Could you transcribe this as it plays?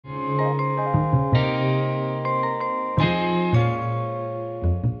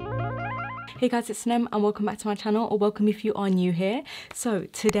Hey guys, it's Sinem and welcome back to my channel, or welcome if you are new here. So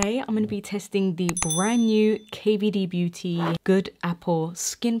today I'm going to be testing the brand new KVD Beauty Good Apple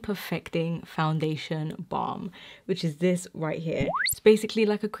Skin Perfecting Foundation Balm, which is this right here. It's basically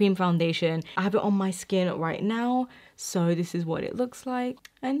like a cream foundation. I have it on my skin right now, so this is what it looks like.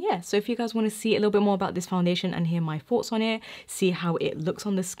 And yeah, so if you guys want to see a little bit more about this foundation and hear my thoughts on it, see how it looks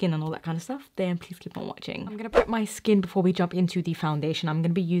on the skin and all that kind of stuff, then please keep on watching. I'm going to prep my skin before we jump into the foundation. I'm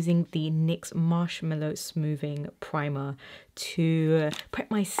going to be using the NYX Marshmellow Smoothing Primer to prep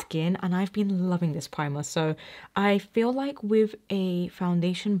my skin, and I've been loving this primer. So I feel like with a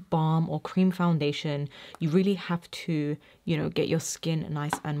foundation balm or cream foundation, you really have to, you know, get your skin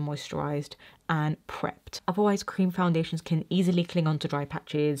nice and moisturized and prepped. Otherwise, cream foundations can easily cling onto dry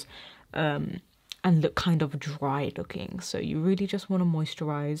patches and look kind of dry looking. So you really just want to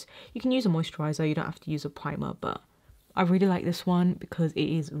moisturize. You can use a moisturizer, you don't have to use a primer, but I really like this one because it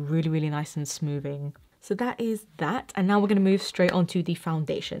is really nice and smoothing. So that is that, and now we're going to move straight on to the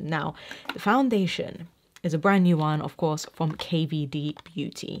foundation. Now, the foundation is a brand new one, of course, from KVD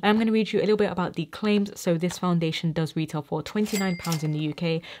Beauty. I'm going to read you a little bit about the claims. So this foundation does retail for £29 in the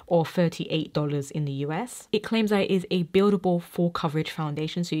UK or $38 in the US. It claims that it is a buildable full coverage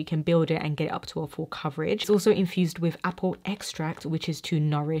foundation, so you can build it and get it up to a full coverage. It's also infused with apple extract, which is to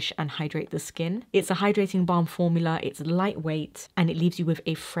nourish and hydrate the skin. It's a hydrating balm formula, it's lightweight, and it leaves you with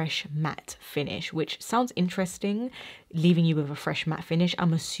a fresh matte finish, which sounds interesting, leaving you with a fresh matte finish.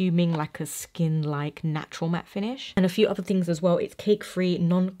 I'm assuming like a skin-like natural matte finish. And a few other things as well. It's cake-free,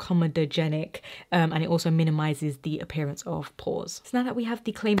 non-comedogenic, and it also minimizes the appearance of pores. So now that we have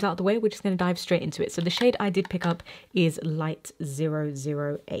the claims out of the way, we're just going to dive straight into it. So the shade I did pick up is Light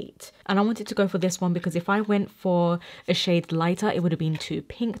 008. And I wanted to go for this one because if I went for a shade lighter, it would have been too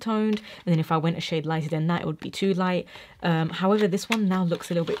pink toned. And then if I went a shade lighter than that, it would be too light. However, this one now looks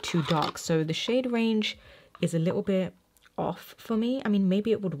a little bit too dark. So the shade range is a little bit off for me. I mean,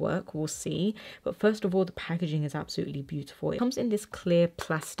 maybe it would work, we'll see. But first of all, the packaging is absolutely beautiful. It comes in this clear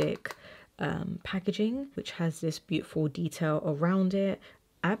plastic packaging, which has this beautiful detail around it.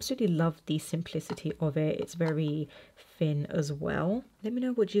 I absolutely love the simplicity of it. It's very thin as well. Let me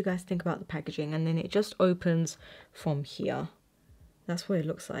know what you guys think about the packaging. And then it just opens from here. That's what it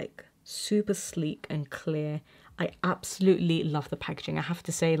looks like. Super sleek and clear. I absolutely love the packaging. I have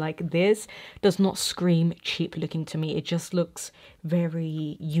to say, like, this does not scream cheap looking to me. It just looks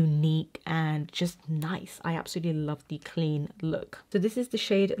very unique and just nice. I absolutely love the clean look. So this is the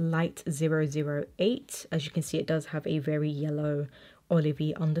shade Light 008. As you can see, it does have a very yellow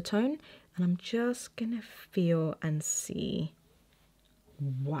olivey undertone. And I'm just gonna feel and see.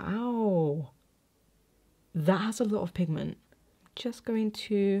 Wow. That has a lot of pigment. Just going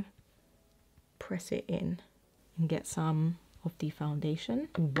to press it in and get some of the foundation.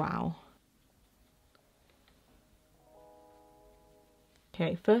 Wow.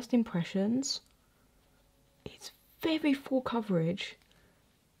 Okay, first impressions. It's very full coverage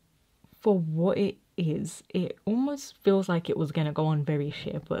for what it is. It almost feels like it was gonna go on very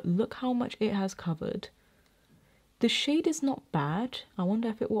sheer, but look how much it has covered. The shade is not bad. I wonder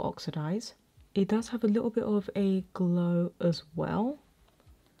if it will oxidize. It does have a little bit of a glow as well.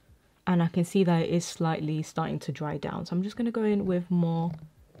 And I can see that it is slightly starting to dry down. So I'm just going to go in with more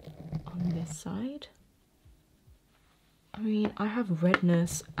on this side. I mean, I have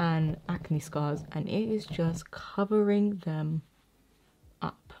redness and acne scars, and it is just covering them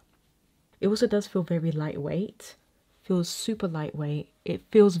up. It also does feel very lightweight. Feels super lightweight. It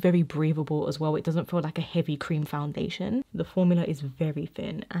feels very breathable as well. It doesn't feel like a heavy cream foundation. The formula is very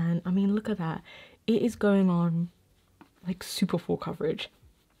thin. And I mean, look at that. It is going on like super full coverage,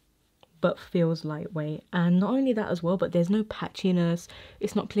 but feels lightweight. And not only that as well, but there's no patchiness.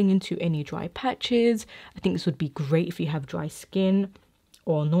 It's not clinging to any dry patches. I think this would be great if you have dry skin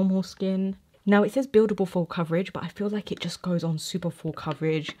or normal skin. Now it says buildable full coverage, but I feel like it just goes on super full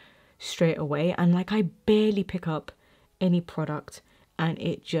coverage straight away. And like, I barely pick up any product and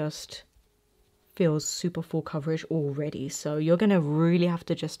it just feels super full coverage already. So you're gonna really have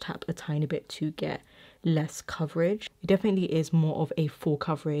to just tap a tiny bit to get less coverage. It definitely is more of a full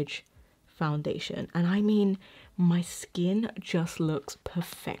coverage foundation. And I mean, my skin just looks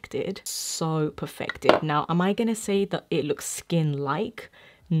perfected. So perfected. Now, am I gonna say that it looks skin-like?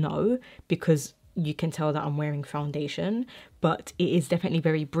 No, because you can tell that I'm wearing foundation, but it is definitely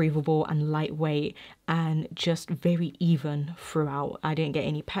very breathable and lightweight and just very even throughout. I didn't get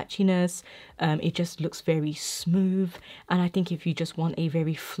any patchiness. It just looks very smooth. And I think if you just want a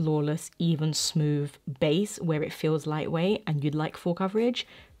very flawless, even, smooth base where it feels lightweight and you'd like full coverage,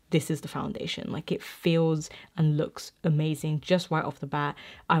 this is the foundation. Like, it feels and looks amazing just right off the bat.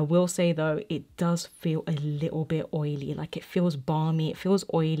 I will say though, it does feel a little bit oily. Like, it feels balmy, it feels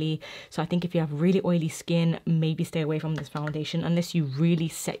oily. So I think if you have really oily skin, maybe stay away from this foundation unless you really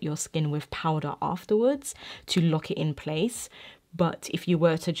set your skin with powder afterwards to lock it in place. But if you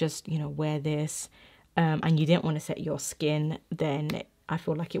were to just, you know, wear this and you didn't want to set your skin, then I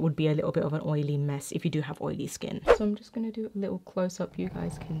feel like it would be a little bit of an oily mess if you do have oily skin. So I'm just going to do a little close up. You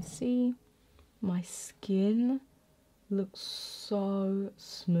guys can see my skin looks so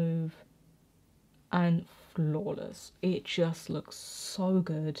smooth and flawless. It just looks so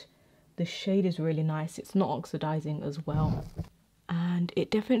good. The shade is really nice. It's not oxidizing as well. And it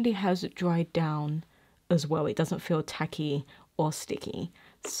definitely has dried down as well. It doesn't feel tacky or sticky.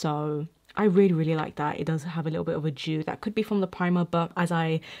 So I really like that. It does have a little bit of a dew. That could be from the primer, but as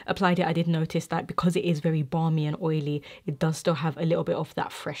I applied it, I did notice that because it is very balmy and oily, it does still have a little bit of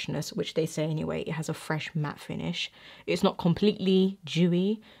that freshness, which they say anyway, it has a fresh matte finish. It's not completely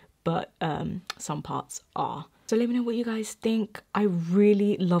dewy, but some parts are. So let me know what you guys think. I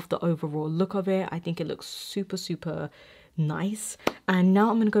really love the overall look of it. I think it looks super nice. And now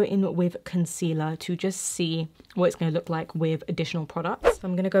I'm going to go in with concealer to just see what it's going to look like with additional products. So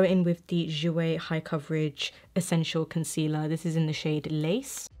I'm going to go in with the Jouer High Coverage Essential Concealer. This is in the shade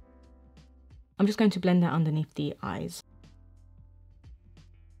Lace. I'm just going to blend that underneath the eyes.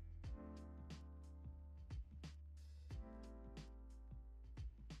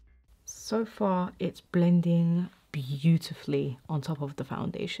 So far, it's blending beautifully on top of the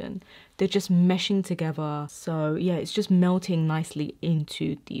foundation. They're just meshing together. So yeah, it's just melting nicely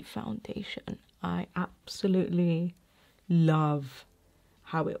into the foundation. I absolutely love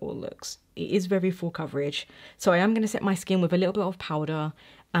how it all looks. It is very full coverage. So I am going to set my skin with a little bit of powder,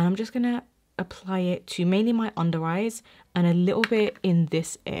 and I'm just going to apply it to mainly my under eyes and a little bit in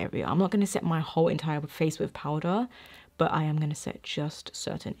this area. I'm not going to set my whole entire face with powder, but I am going to set just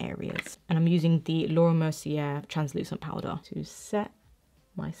certain areas. And I'm using the Mercier translucent powder to set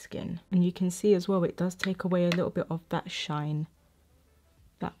my skin. And you can see as well, it does take away a little bit of that shine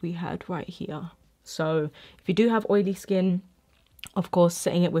that we had right here. So if you do have oily skin, of course,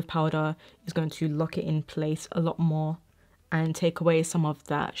 setting it with powder is going to lock it in place a lot more and take away some of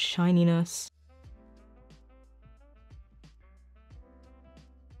that shininess.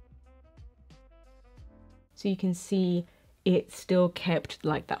 So you can see it still kept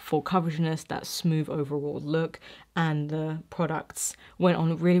like that full coverageness, that smooth overall look, and the products went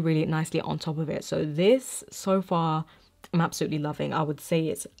on really nicely on top of it. So this, so far, I'm absolutely loving. I would say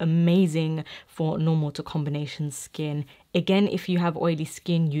it's amazing for normal to combination skin. Again, if you have oily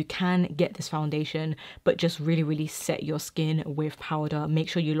skin, you can get this foundation, but just really set your skin with powder. Make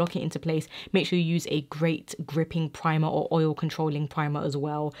sure you lock it into place. Make sure you use a great gripping primer or oil controlling primer as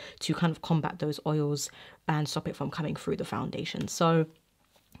well to kind of combat those oils and stop it from coming through the foundation. So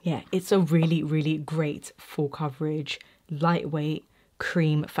yeah, it's a really great full coverage, lightweight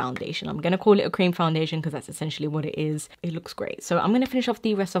cream foundation. I'm going to call it a cream foundation because that's essentially what it is. It looks great. So I'm going to finish off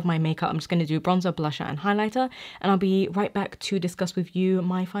the rest of my makeup. I'm just going to do bronzer, blusher and highlighter, and I'll be right back to discuss with you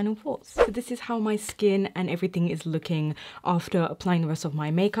my final thoughts. So this is how my skin and everything is looking after applying the rest of my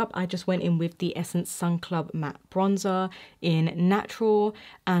makeup. I just went in with the Essence Sun Club matte bronzer in natural,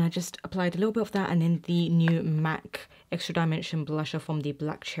 and I just applied a little bit of that, and then the new MAC Extra Dimension blusher from the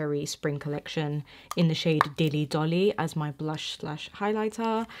Black Cherry Spring Collection in the shade Dilly Dolly as my blush slash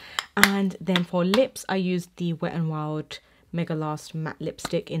highlighter. And then for lips, I used the Wet n Wild Megalast matte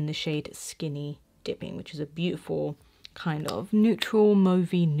lipstick in the shade Skinny Dipping, which is a beautiful kind of neutral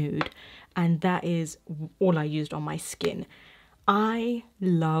mauvey nude. And that is all I used on my skin. I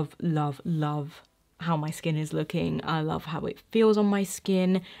love how my skin is looking. I love how it feels on my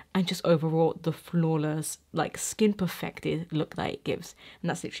skin, and just overall the flawless, like skin perfected look that it gives. And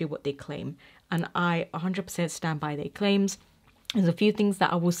that's literally what they claim, and I 100% stand by their claims. There's a few things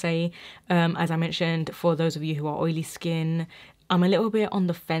that I will say, as I mentioned, for those of you who are oily skin, I'm a little bit on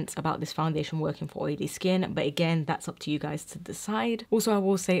the fence about this foundation working for oily skin, but again, that's up to you guys to decide. Also, I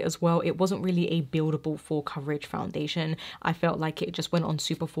will say as well, it wasn't really a buildable full coverage foundation. I felt like it just went on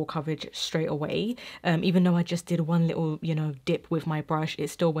super full coverage straight away. Even though I just did one little, you know, dip with my brush, it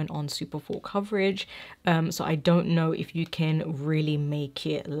still went on super full coverage. So I don't know if you can really make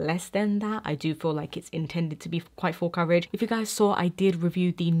it less than that. I do feel like it's intended to be quite full coverage. If you guys saw, I did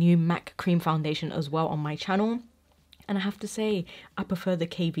review the new MAC cream foundation as well on my channel. And I have to say, I prefer the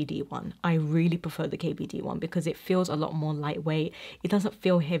KVD one. I really prefer the KVD one because it feels a lot more lightweight. It doesn't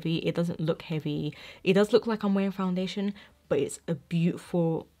feel heavy. It doesn't look heavy. It does look like I'm wearing foundation, but it's a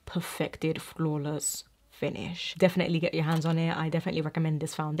beautiful, perfected, flawless finish. Definitely get your hands on it. I definitely recommend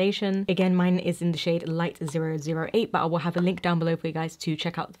this foundation. Again, mine is in the shade Light 008, but I will have a link down below for you guys to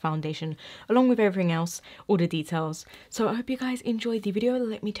check out the foundation along with everything else, all the details. So I hope you guys enjoyed the video.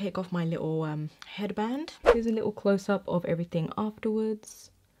 Let me take off my little headband. Here's a little close-up of everything afterwards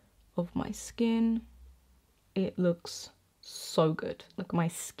of my skin. It looks so good. Look, my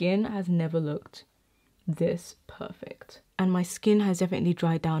skin has never looked this perfect, and my skin has definitely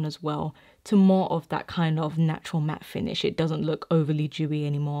dried down as well to more of that kind of natural matte finish. It doesn't look overly dewy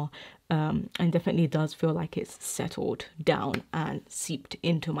anymore, and definitely does feel like it's settled down and seeped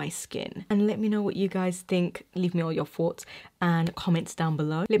into my skin. And let me know what you guys think. Leave me all your thoughts and comments down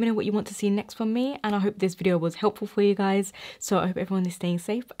below. Let me know what you want to see next from me, and I hope this video was helpful for you guys. So I hope everyone is staying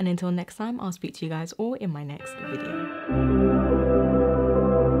safe, and until next time, I'll speak to you guys all in my next video.